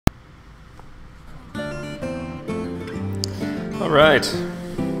Alright.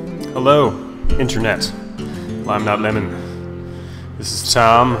 Hello, Internet. LimeNotLemon. This is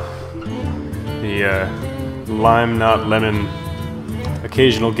Tom, the LimeNotLemon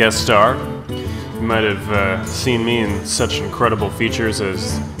occasional guest star. You might have seen me in such incredible features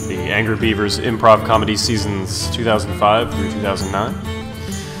as the Angry Beavers improv comedy seasons 2005 through 2009.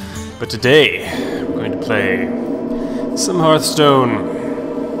 But today, we're going to play some Hearthstone.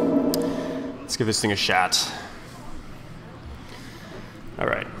 Let's give this thing a shot.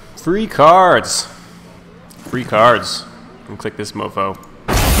 Alright, free cards. Free cards. And click this mofo.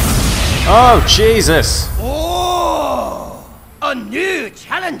 Oh, Jesus! Oh, a new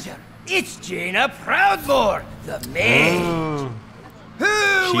challenger. It's Jaina Proudmore, the maid. Oh,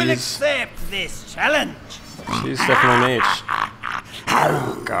 Who will accept this challenge? she's definitely an H.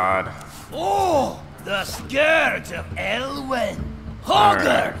 Oh, God. Oh, the Scourge of Elwyn.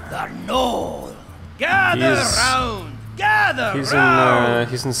 Hogger the Knoll. Gather round. Gather round.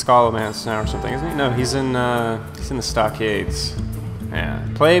 He's in Scholomance now or something, isn't he? No, he's in the Stockades. Yeah.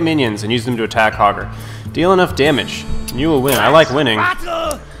 Play minions and use them to attack Hogger. Deal enough damage, and you will win. I like winning.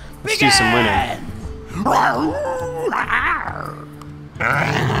 Battle Let's do some winning.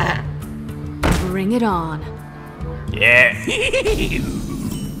 Bring it on. Yeah.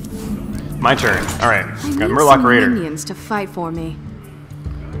 My turn. Alright. I Got need Murloc some Raider. minions to fight for me.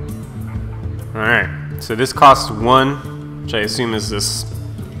 Alright. So this costs 1, which I assume is this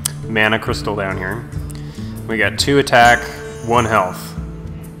mana crystal down here. We got 2 attack, 1 health.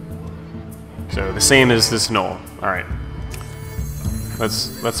 So the same as this Knoll. Alright.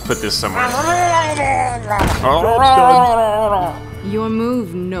 Let's put this somewhere. Your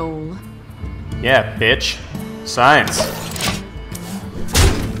move, Noel. Yeah, bitch. Science.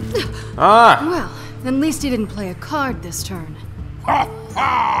 Ah! Well, at least he didn't play a card this turn.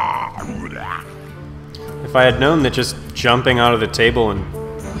 If I had known that just jumping out of the table and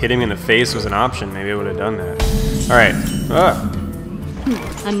hitting him in the face was an option, maybe I would have done that. Alright.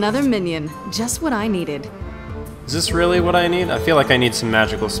 Another minion. Just what I needed. Is this really what I need? I feel like I need some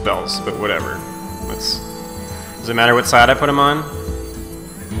magical spells, but whatever. Does it matter what side I put him on? Just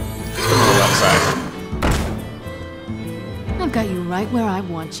put him on the left side. I've got you right where I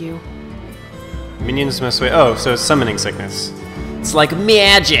want you. Minions must wait. Oh, so it's summoning sickness. It's like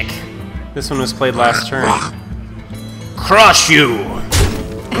magic! This one was played last turn. Crush you!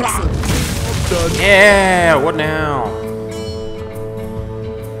 Yeah, what now?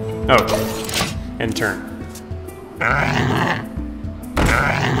 Oh, end turn.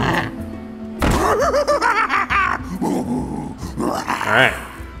 Alright.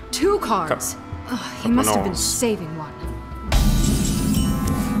 2 cards. He must have been saving one.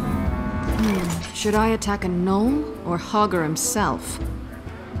 Should I attack a Knoll or Hogger himself?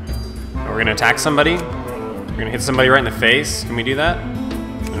 We're gonna attack somebody? We're gonna hit somebody right in the face? Can we do that?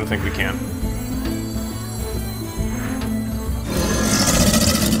 I don't think we can.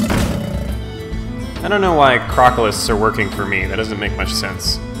 I don't know why Crocolists are working for me. That doesn't make much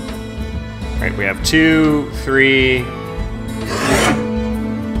sense. Alright, we have 2, 3...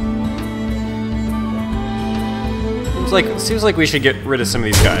 Seems like we should get rid of some of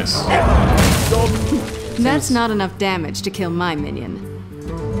these guys. That's not enough damage to kill my minion.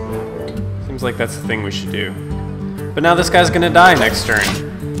 Seems like that's the thing we should do. But now this guy's gonna die next turn.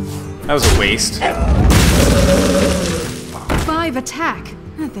 That was a waste. 5 attack.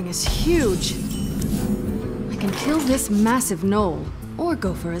 That thing is huge. I can kill this massive Knoll, or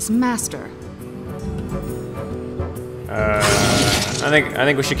go for his master. I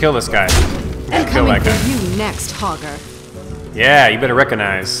think we should kill this guy. I'm Kill coming that guy. for you next, Hogger. Yeah, you better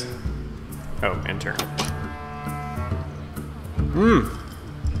recognize. Oh, enter.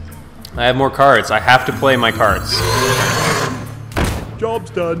 I have more cards. I have to play my cards.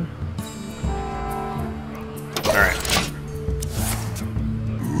 Job's done. Alright.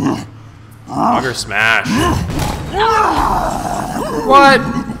 Hogger smash. What?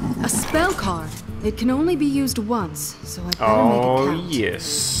 A spell card. It can only be used once, so I better make it Oh, count.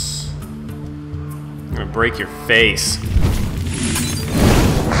 yes. I'm gonna break your face.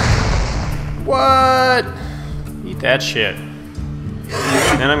 What? Eat that shit.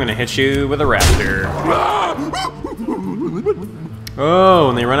 Then I'm gonna hit you with a raptor. Oh,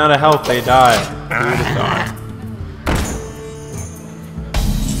 when they run out of health, they die. Who would have thought?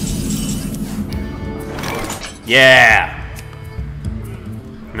 Yeah!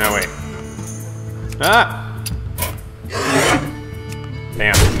 No, wait. Ah!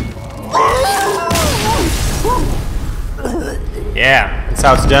 Damn. Yeah, that's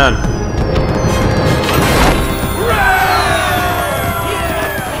how it's done.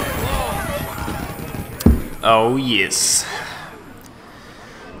 Oh yes.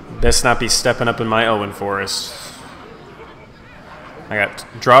 Best not be stepping up in my Elven Forest. I got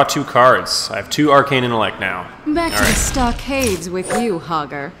draw 2 cards. I have 2 Arcane Intellect now. Back to the stockades with you,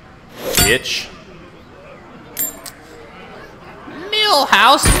 Hogger. Bitch.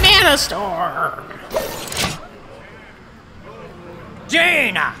 Millhouse Mana Storm.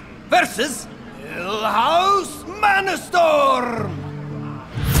 Jaina versus Millhouse Mana Storm.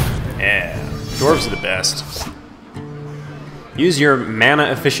 Yeah, dwarves are the best. Use your mana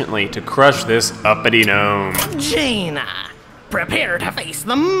efficiently to crush this uppity gnome. Jaina, prepare to face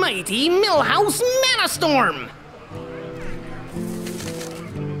the mighty Millhouse Mana Storm.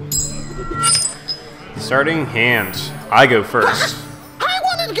 Starting hand. I go first. I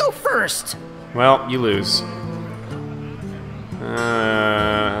wanted to go first. Well, you lose.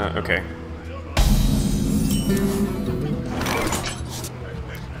 Okay.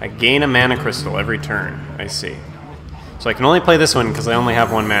 I gain a mana crystal every turn. I see. So I can only play this one because I only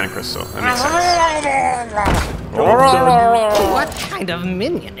have 1 mana crystal. That makes sense. What kind of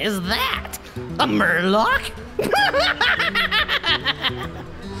minion is that? A Murloc?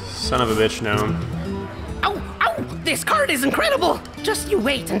 Son of a bitch, gnome. Oh, oh, this card is incredible. Just you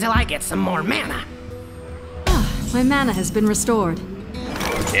wait until I get some more mana. My mana has been restored.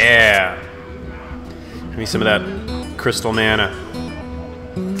 Yeah. Give me some of that crystal mana.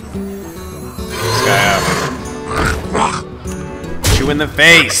 This guy out. Hit you in the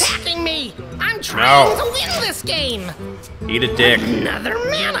face. Attacking me. I'm trying to win this game. Eat a dick. Another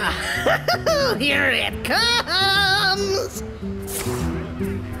mana. Here it comes.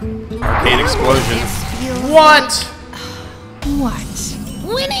 Arcane explosion. What? What?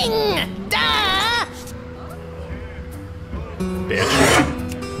 Winning. Duh. Bitch.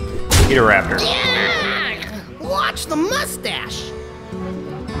 Eat a raptor. Yeah. Watch the mustache.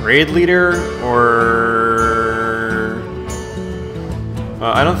 Raid leader or...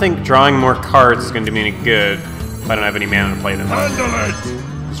 Well, I don't think drawing more cards is going to do me any good if I don't have any mana to play them.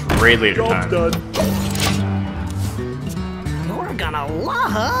 It's raid leader time. You're gonna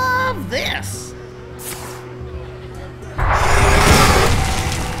love this.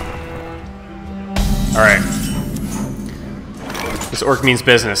 Alright. This orc means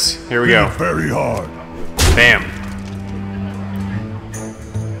business. Here we go. Very hard. Bam.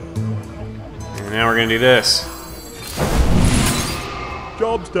 And now we're gonna do this.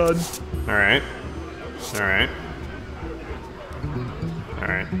 Job's done. Alright. Alright.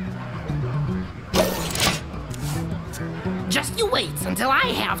 Alright. Just you wait until I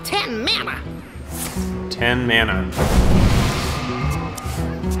have 10 mana. 10 mana.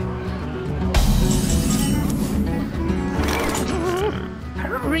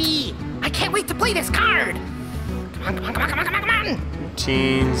 Hurry! I can't wait to play this card. Come on, come on, come on, come on, come on, come on.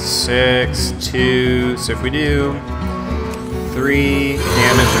 15, 6, 2. So if we do 3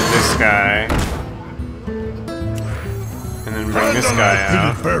 damage of this guy, and then bring this guy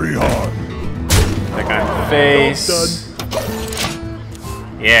out. Very hard. That guy in the face.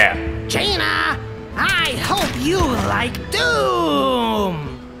 Yeah. Jaina, I hope you like Doom.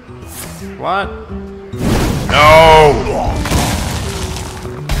 What? No!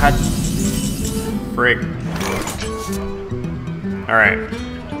 God. Frig. Alright.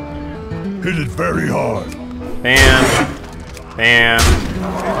 Hit it very hard. Bam. Bam.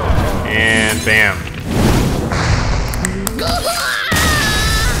 And bam.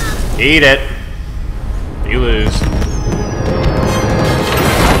 Eat it. You lose.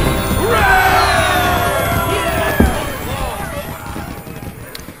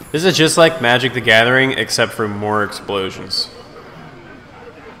 This is just like Magic the Gathering, except for more explosions.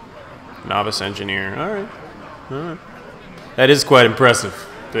 Novice Engineer. Alright. Alright. That is quite impressive.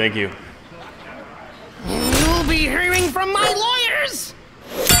 Thank you. You'll be hearing from my lawyers.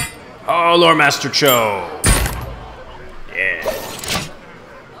 Oh, Lore Master Cho. Yeah.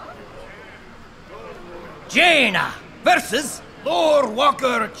 Jaina versus Lore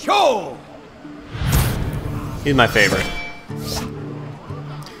Walker Cho. He's my favorite.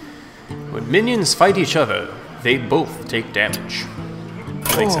 When minions fight each other, they both take damage.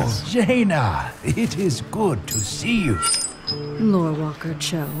 That makes sense. Jaina, it is good to see you. Lore Walker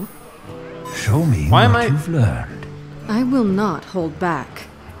Cho. Show me Why am what I- you've learned. I will not hold back.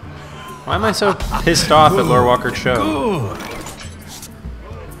 Why am I so pissed off at Lore Walker Cho? Good.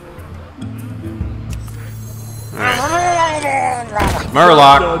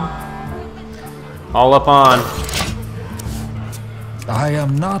 Murloc. All up on. I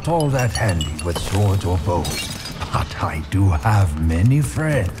am not all that handy with swords or bows, but I do have many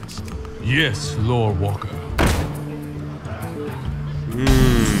friends. Yes, Lord Walker.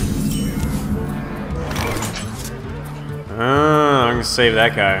 I'm gonna save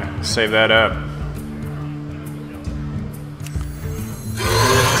that guy. Save that up.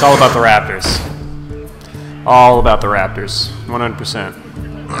 It's all about the raptors. All about the raptors. 100%.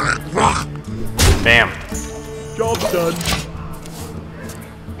 Bam. Job's done.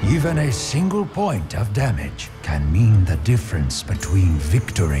 Even a single point of damage can mean the difference between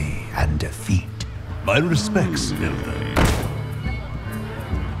victory and defeat. My respects, Elder.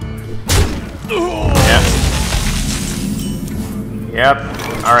 Yep. Yep.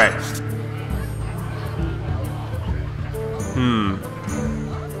 Alright.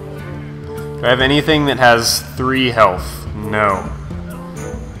 Do I have anything that has 3 health? No.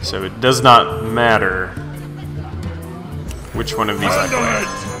 So it does not matter which one of these I play.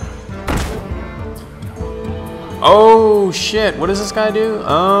 Oh shit, what does this guy do?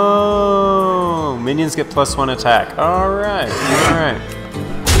 Oh, minions get +1 attack. Alright, alright.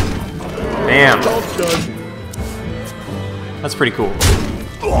 Bam. Job's done. That's pretty cool.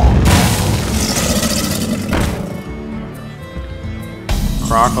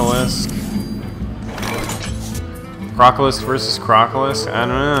 Crocolisk. Crocolisk versus Crocolisk? I don't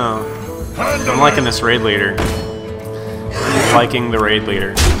know. I'm liking this raid leader. I'm liking the raid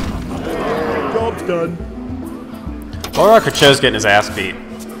leader. Job's done. Lord Cho's getting his ass beat.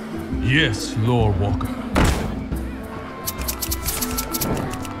 Yes, Lord Walker.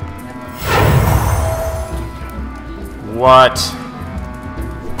 What?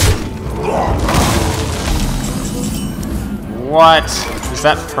 What? Is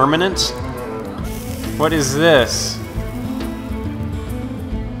that permanent? What is this?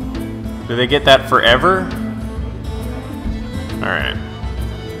 Do they get that forever? Alright.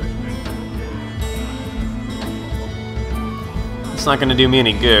 It's not gonna do me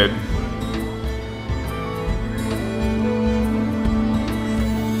any good.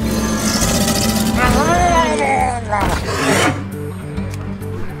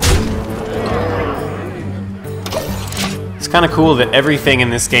 It's kind of cool that everything in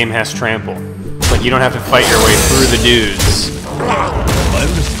this game has trample. Like you don't have to fight your way through the dudes. My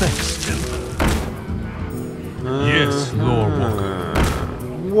respects, Elder. Yes, Lord Walker.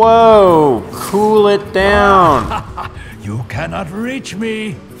 Whoa! Cool it down! You cannot reach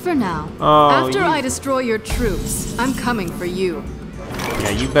me. For now. Oh, After I destroy your troops, I'm coming for you. Yeah,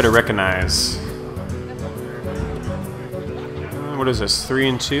 you better recognize. What is this? 3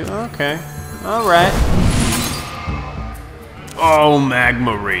 and 2? Okay. Alright. Oh,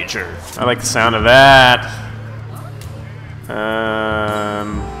 Magma Rager. I like the sound of that. Look at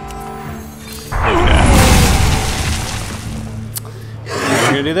that. We're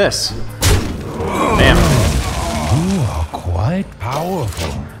gonna do this. Bam. You are quite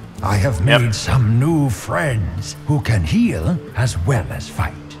powerful. I have made some new friends who can heal as well as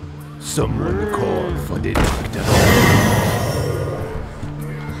fight. Someone call for the doctor.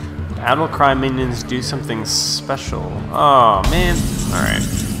 Battle Cry minions do something special. Oh, man. Alright.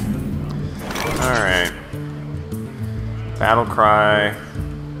 Alright. Battle Cry.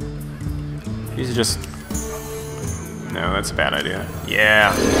 These are just... No, that's a bad idea.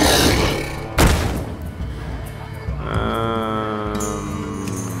 Yeah.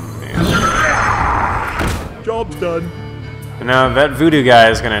 Job's done. And now that voodoo guy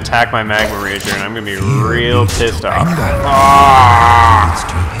is going to attack my Magma Rager, and I'm going to be real pissed off. It's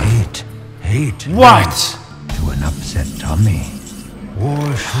to hate What? leads to an upset tummy.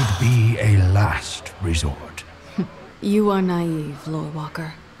 War should be a last resort. You are naive, Lord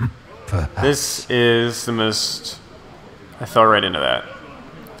Walker. Perhaps. This is the most... I fell right into that.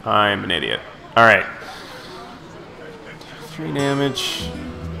 I'm an idiot. Alright. 3 damage.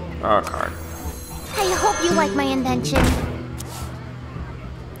 Draw a card. I hope you like my invention.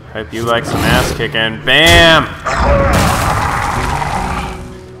 Hope you like some ass kicking. Bam!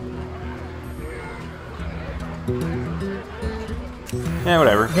 Yeah,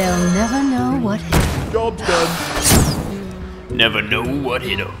 whatever. They'll never know what hit them. Job's done. Never know what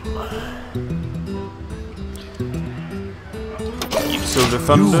hit him. So the You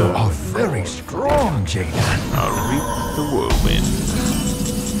thunder. are very strong, Jaden. I'll reap the whirlwind.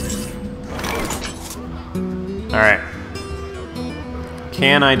 Alright.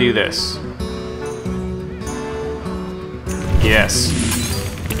 Can I do this? Yes.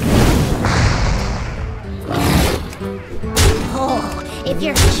 Oh, if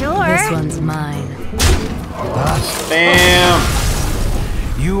you're sure. This one's mine. Bam!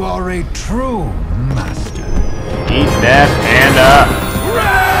 You are a true master. Eat that panda!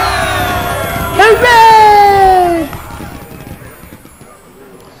 Hooray!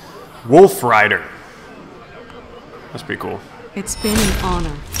 Wolf Rider. That's pretty cool. It's been an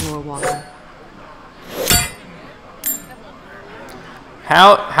honor, Lord Walker.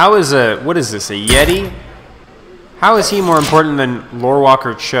 How is what is this, a Yeti? How is he more important than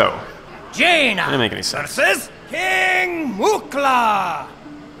Lorewalker Cho? Jaina That doesn't make any sense. versus King Mukla.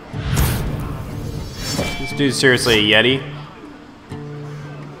 This dude's seriously a Yeti?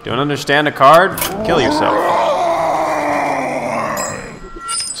 Don't understand a card? Kill yourself.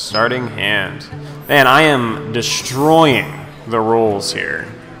 Starting hand. Man, I am destroying the rolls here.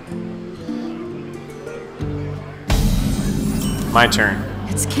 My turn.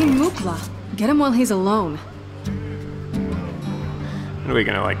 It's King Mukla. Get him while he's alone. What are we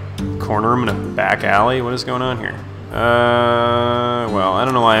gonna, like, corner him in a back alley? What is going on here? Well, I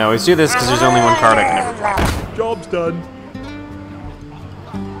don't know why I always do this, because there's only one card I can ever draw. Job's done.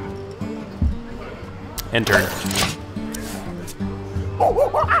 End turn.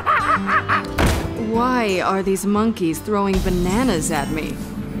 Why are these monkeys throwing bananas at me?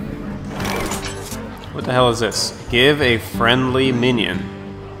 What the hell is this? Give a friendly minion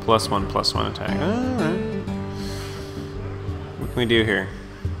 +1/+1 attack. Alright. What can we do here?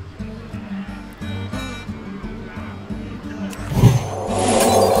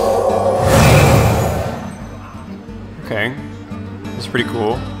 Okay. That's pretty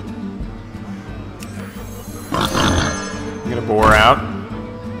cool. Get a boar out.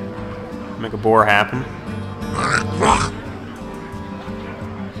 Make a boar happen.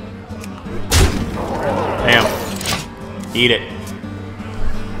 Damn. Eat it.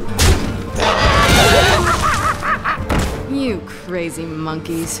 You crazy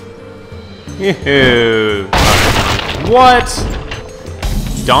monkeys. Ew. What?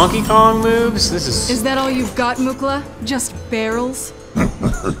 Donkey Kong moves? This is... Is that all you've got, Mukla? Just barrels?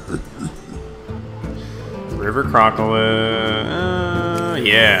 River Crocodile.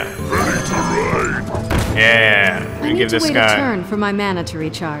 Yeah. Ready to ride. Yeah. I'm I gonna need give to this wait a guy... turn for my mana to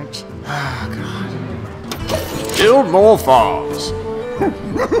recharge. Build more falls.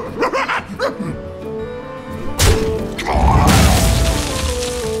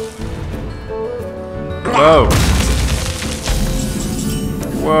 Whoa.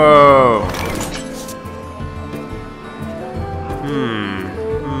 Whoa.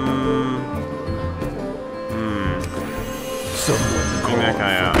 Someone Bring that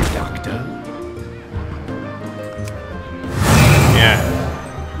guy out. doctor. Yeah.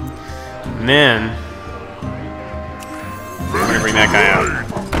 And then I'm gonna bring that guy out.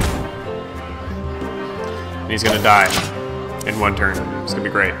 And he's gonna die in one turn. It's gonna be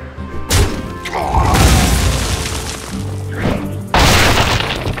great.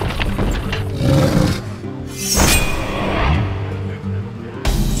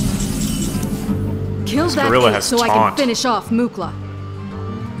 Kill This that gorilla ape has so I taunt. can finish off Mukla.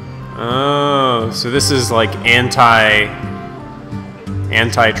 Oh, so this is like anti-trample.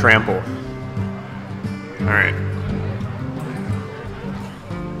 Alright.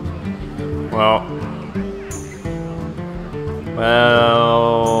 Well,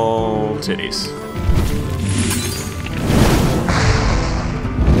 titties.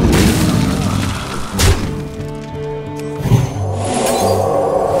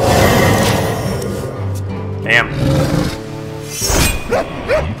 Damn.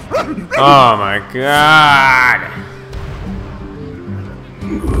 Oh my god.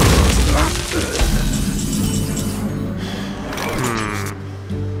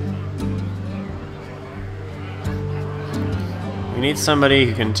 We need somebody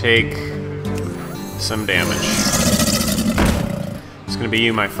who can take some damage. It's gonna be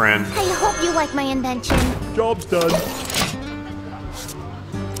you, my friend. I hope you like my invention. Job's done.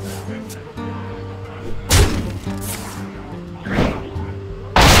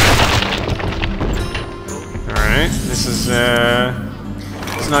 Alright, this is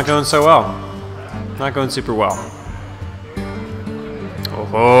not going so well. Not going super well. Oh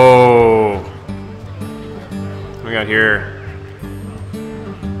ho! What we got here?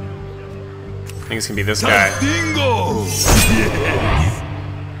 I think it's gonna be this guy. Dingo! Yes!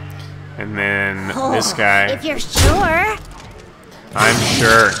 And then this guy. If you're sure. I'm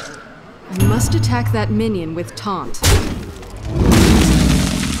sure. I must attack that minion with taunt.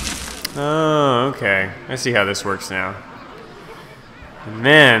 Oh, okay. I see how this works now. And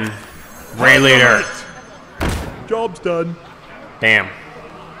then, Ray Leader. Job's done. Bam.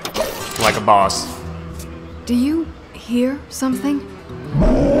 Like a boss. Do you hear something?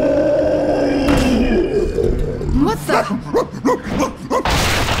 What the?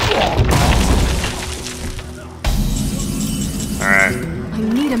 Alright. I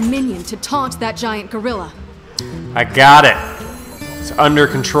need a minion to taunt that giant gorilla. I got it. It's under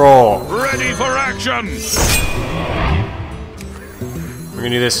control. Ready for action! We're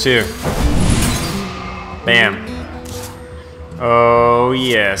gonna do this too. Bam. Oh,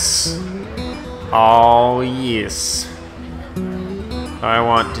 yes. Oh, yes. I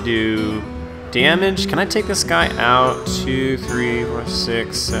want to do damage. Can I take this guy out? 2, 3, 4,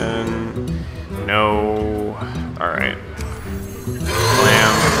 6, 7. No. Alright.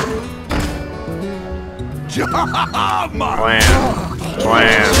 Blam. Blam.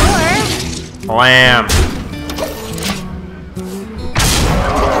 Blam. Blam.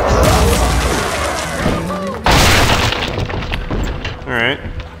 Alright.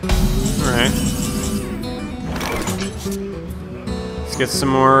 Alright. Let's get some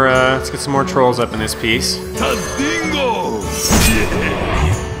more trolls up in this piece. Tadingo!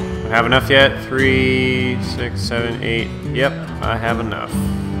 I have enough yet? 3, 6, 7, 8. Yep, I have enough.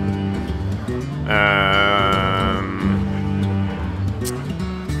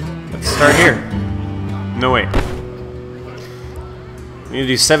 Let's start here. No, wait. We need to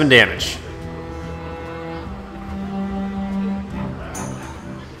do 7 damage.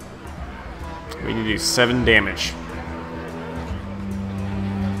 We need to do 7 damage.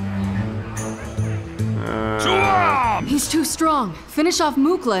 He's too strong. Finish off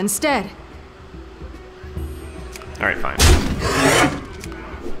Mukla instead. Alright, fine.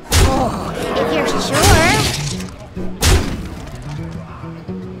 If you're sure.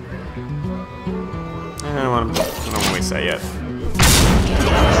 I don't want to waste that yet.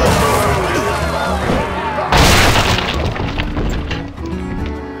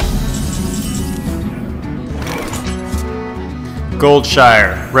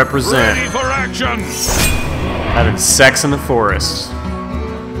 Goldshire, represent. Ready for action! Having sex in the forest.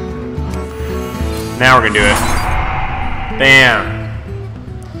 Now we're gonna do it. Bam.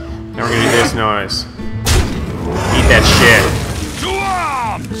 Now we're gonna do this noise. Eat that shit. To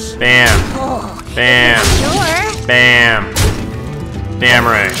arms! Bam. Bam. Sure. Bam. Damn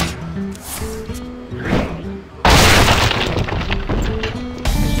right.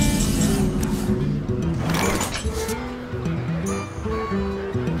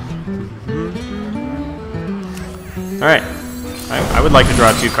 Alright. I would like to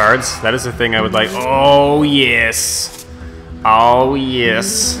draw 2 cards. That is the thing I would like. Oh, yes. Oh,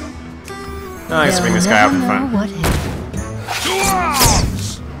 yes. Oh, I guess bring this guy out for fun. To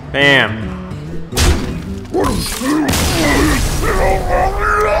arms! Bam.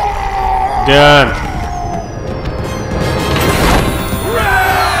 Done.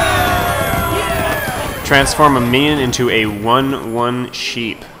 Transform a minion into a 1/1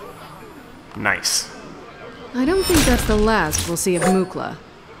 sheep. Nice. I don't think that's the last we'll see of Mukla.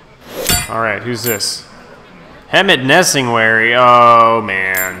 Alright, who's this? Hemet Nessingwary. Oh,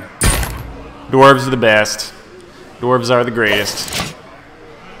 man. Dwarves are the best. Dwarves are the greatest.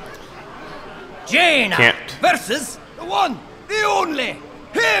 Jaina Can't. versus the one, the only,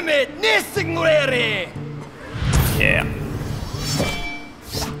 Hemet Nessingwary. Yeah.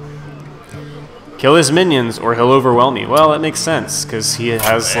 Kill his minions or he'll overwhelm me. Well, that makes sense, because he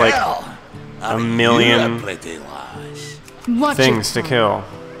has, like, a million Watch things to kill.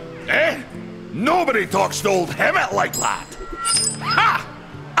 Eh? Nobody talks to old Hemet like that. Ha!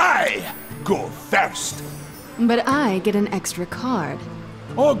 I go first. But I get an extra card.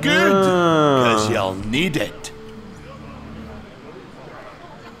 Oh, good. Because you'll need it.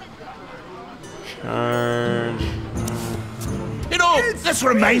 Charge. You know, this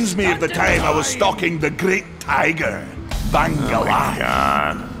reminds me of the time I was stalking the great tiger, Bangalore.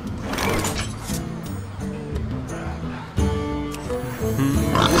 God.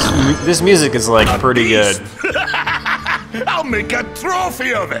 This music is like pretty good. I'll make a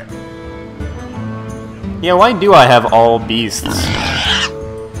trophy of it. Yeah, why do I have all beasts?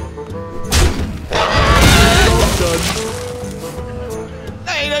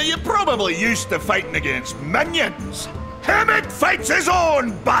 Hey, now you're probably used to fighting against minions. Hemet fights his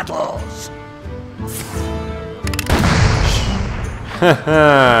own battles.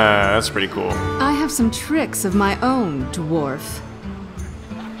 That's pretty cool. I have some tricks of my own, dwarf.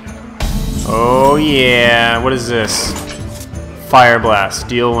 Oh yeah, what is this? Fire blast,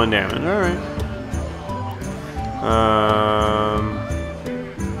 deal 1 damage. Alright.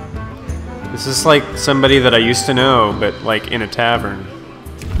 This is like somebody that I used to know, but like in a tavern.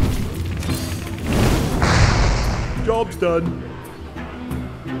 Job's done.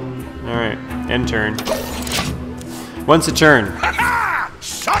 Alright, end turn. Once a turn.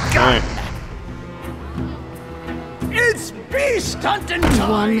 Shotgun! Alright. It's beast hunting time.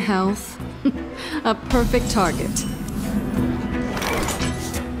 1 health. A perfect target.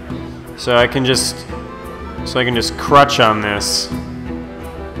 So I can just crutch on this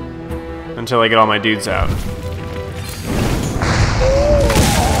until I get all my dudes out.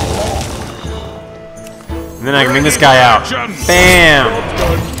 And then I can bring this guy out. Bam!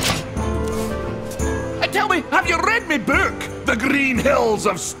 Tell me, have you read me book, The Green Hills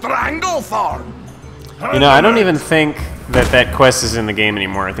of Stranglethorn? You know, I don't even think that quest is in the game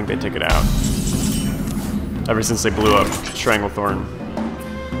anymore. I think they took it out. Ever since they blew up Stranglethorn.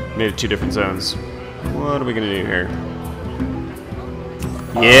 Made it 2 different zones. What are we gonna do here?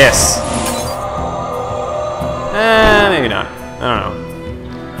 Yes! Maybe not. I don't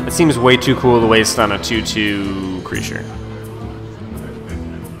know. It seems way too cool to waste on a 2/2 creature.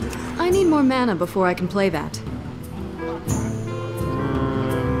 I need more mana before I can play that.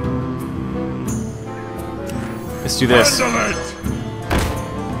 Let's do this. Handle it!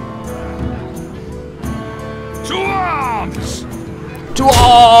 To arms! To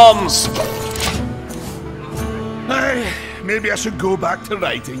arms! Hey, maybe I should go back to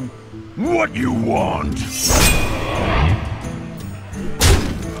writing. What you want?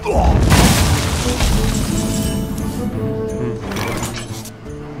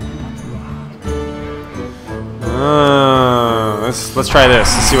 Let's try this.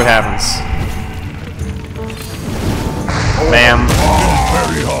 Let's see what happens. Bam.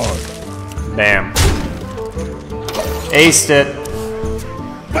 Very hard. Bam. Aced it.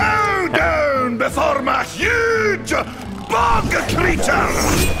 Bow down before my huge bog creature!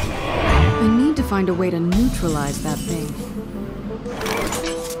 I need to find a way to neutralize that thing.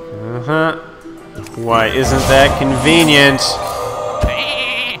 Uh-huh. Why isn't that convenient?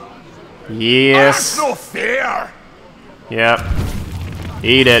 Yes. That's no fair! Yep.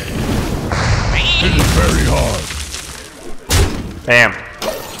 Eat it. It is very hard. Bam.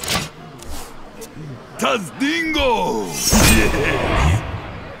 Tazdingo! Yes!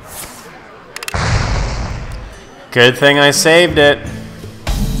 Good thing I saved it.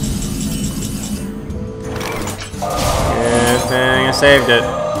 Good thing I saved it.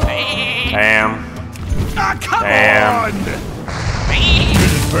 Bam. Ah, come Bam. on! It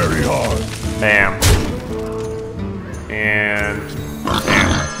is very hard. Bam. And bam.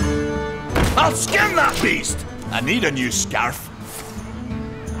 I'll skin that beast! I need a new scarf.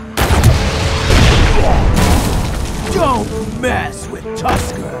 Don't mess with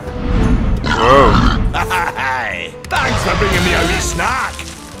Tusker. Whoa. Hey, thanks for bringing me a wee snack.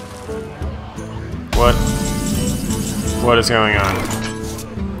 What is going on?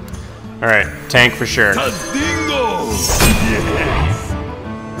 Alright, tank for sure. Tazdingo! Yes!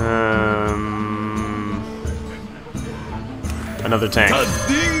 Another tank.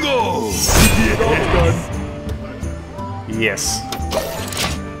 Tazdingo! Yes! Yes.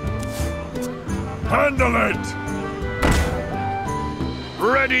 Handle it!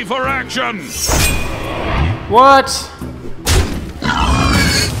 Ready for action! What?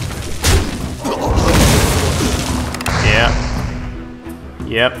 Yeah.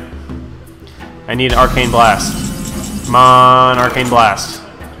 Yep. I need Arcane Blast. Come on, Arcane Blast.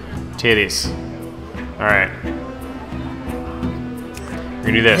 Titties. Alright. We're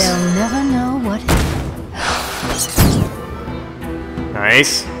gonna do this. They'll never know what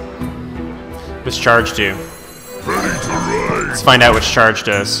Nice. What's charge do? Ready to ride! Let's find out which charge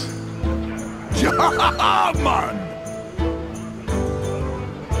does. Man!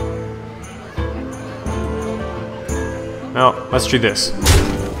 No, let's do this.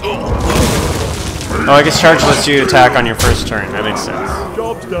 Oh, I guess charge lets you attack on your first turn. That makes sense.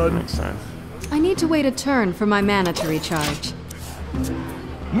 Job's done. Makes sense. I need to wait a turn for my mana to recharge.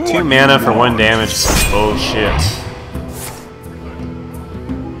 2 mana for 1 damage is some bullshit.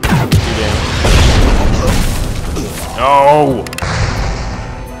 2 damage. No!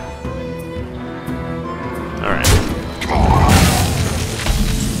 Alright.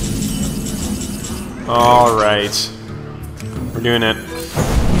 Alright. We're doing it.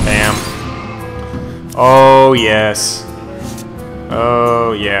 Bam. Oh, yes.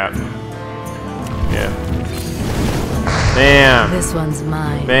 Oh, yeah. Yeah. Bam. this one's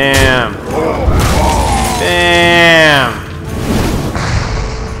mine. Bam. Bam.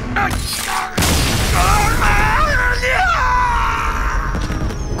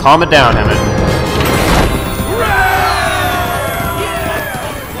 Calm it down, Emmett.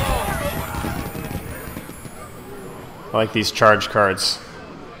 I like these charge cards.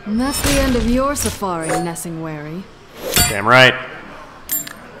 And that's the end of your safari, Nessingwary. Damn right.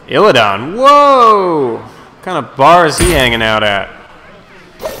 Illidan. Whoa! What kind of bar is he hanging out at?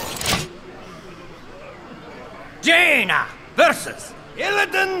 Jaina versus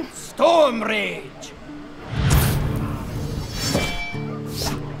Illidan Stormrage.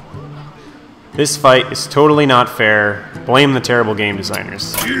 This fight is totally not fair. Blame the terrible game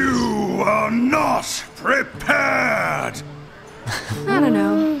designers. You are not prepared! I don't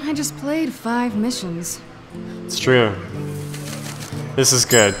know. I just played 5 missions. It's true. This is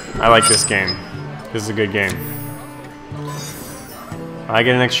good. I like this game. This is a good game. I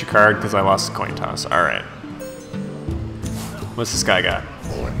get an extra card because I lost the coin toss. Alright. What's this guy got?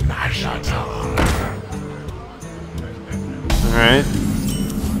 Alright.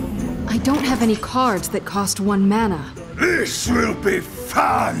 I don't have any cards that cost 1 mana. This will be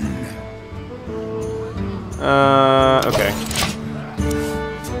fun! Okay.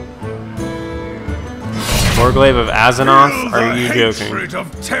 Warglaive of Azeroth? Are you joking? Hatred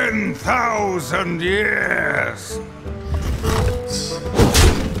of 10,000 years!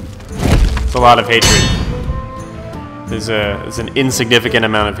 It's a lot of hatred. There's an insignificant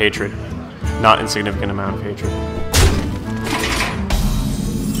amount of hatred. Not insignificant amount of hatred.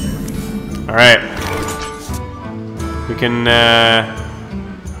 Alright. We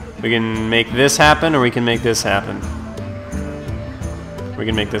can make this happen, or we can make this happen. We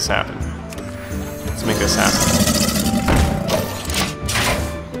can make this happen. Let's make this happen.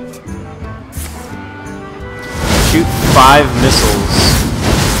 Shoot 5 missiles.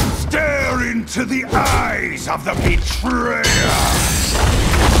 Stare into the eyes of the betrayer!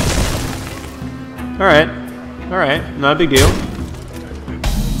 Alright. Alright, not a big deal.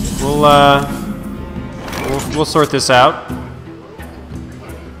 We'll sort this out.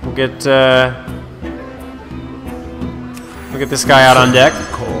 We'll get this guy out on deck.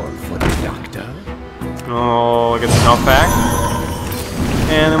 Oh, get some health back.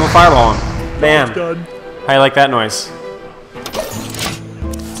 And then we'll fireball him. Bam. How you like that noise?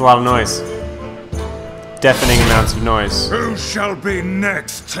 It's a lot of noise. Deafening amounts of noise. Who shall be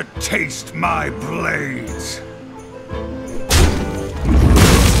next to taste my blades?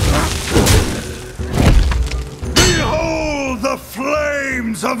 Behold the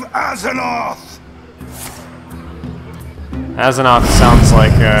flames of Azeroth! Azeroth sounds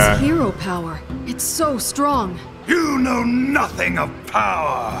like It's hero power. It's so strong. You know nothing of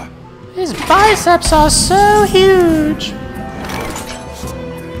power! his biceps are so huge.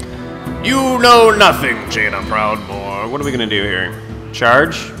 You know nothing, Jaina Proudmoore. What are we gonna do here?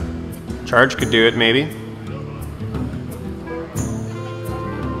 Charge? Charge could do it, maybe.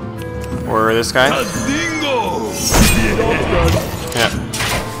 Or this guy? Dingo! Yeah.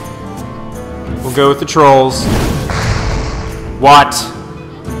 We'll go with the trolls. What?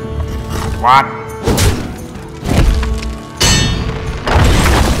 What?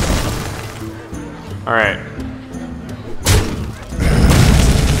 Alright.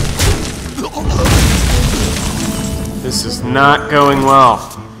 This is not going well.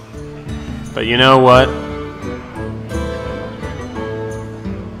 But you know what?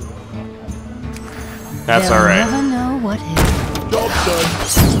 That's They'll alright. never know what hit.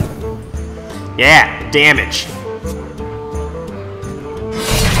 Yeah, damage.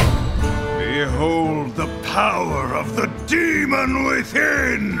 Behold the power of the demon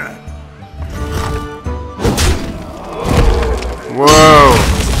within! Whoa.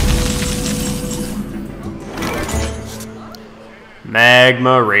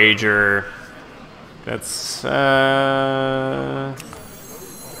 Magma Rager. That's, yeah.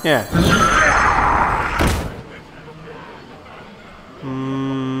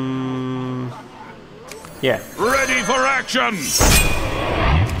 Yeah. Ready for action!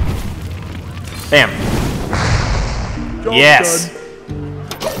 Bam. Yes.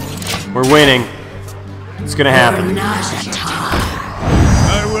 We're winning. It's gonna happen.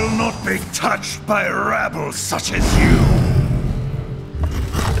 I will not be touched by rabble such as you.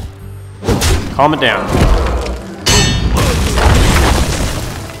 Calm it down.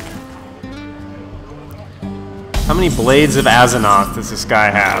 How many blades of Azeroth does this guy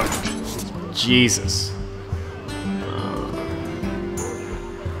have? Jesus.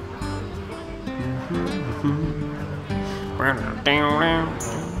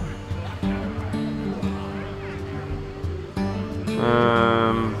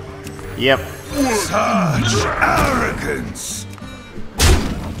 Yep. Such arrogance!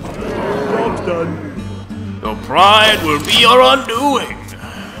 Job's done. Your pride will be your undoing.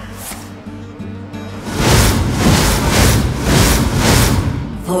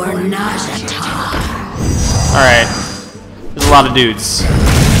 For Najatar. Alright. There's a lot of dudes. A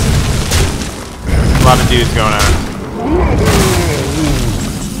lot of dudes going on.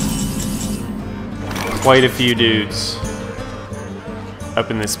 Quite a few dudes up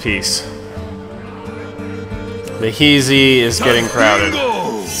in this piece. The Heezy is getting crowded.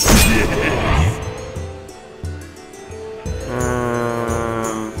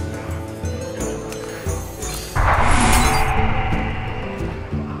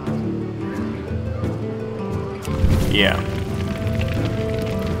 Yeah.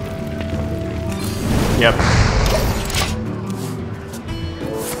 Yep.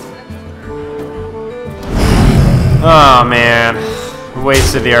 Oh man,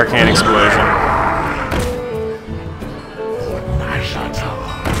 wasted the arcane explosion.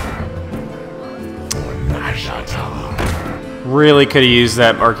 Really could have used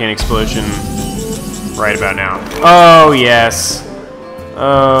that arcane explosion right about now. Oh yes.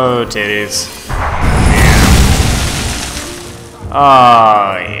 Oh titties.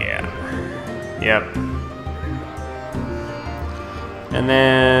 Oh yeah. Yep. And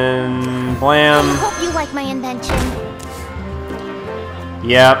then blam. I hope you like my invention.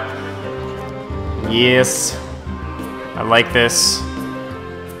 Yep. Yes. I like this.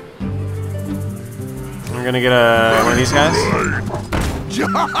 We're gonna get one of these guys.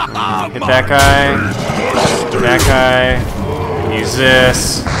 Hit that guy. Hit that guy. Use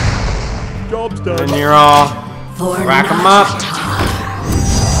this. Job's done. And you're all rack them up.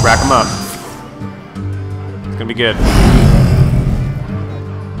 Rack them up. It's gonna be good.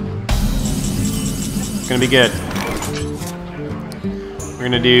 It's gonna be good. We're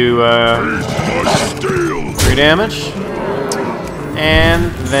gonna do 3 damage,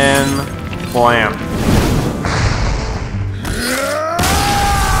 and then blam.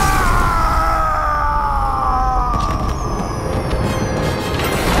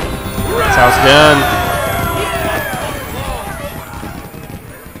 That's how it's done.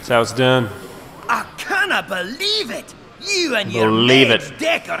 That's how it's done. I cannot believe it! You and your Believe mage it.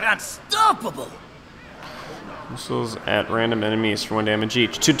 deck are unstoppable! Missiles at random enemies for 1 damage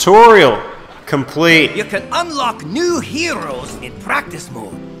each. Tutorial complete. You can unlock new heroes in practice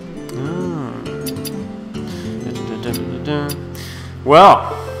mode.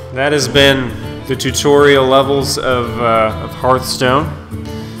 Well, that has been the tutorial levels of Hearthstone.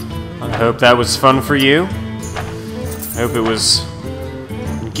 I hope that was fun for you. I hope it was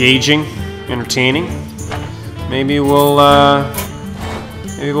engaging, entertaining. Maybe we'll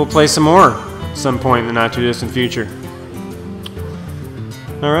play some more at some point in the not too distant future.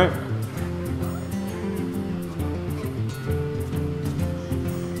 All right.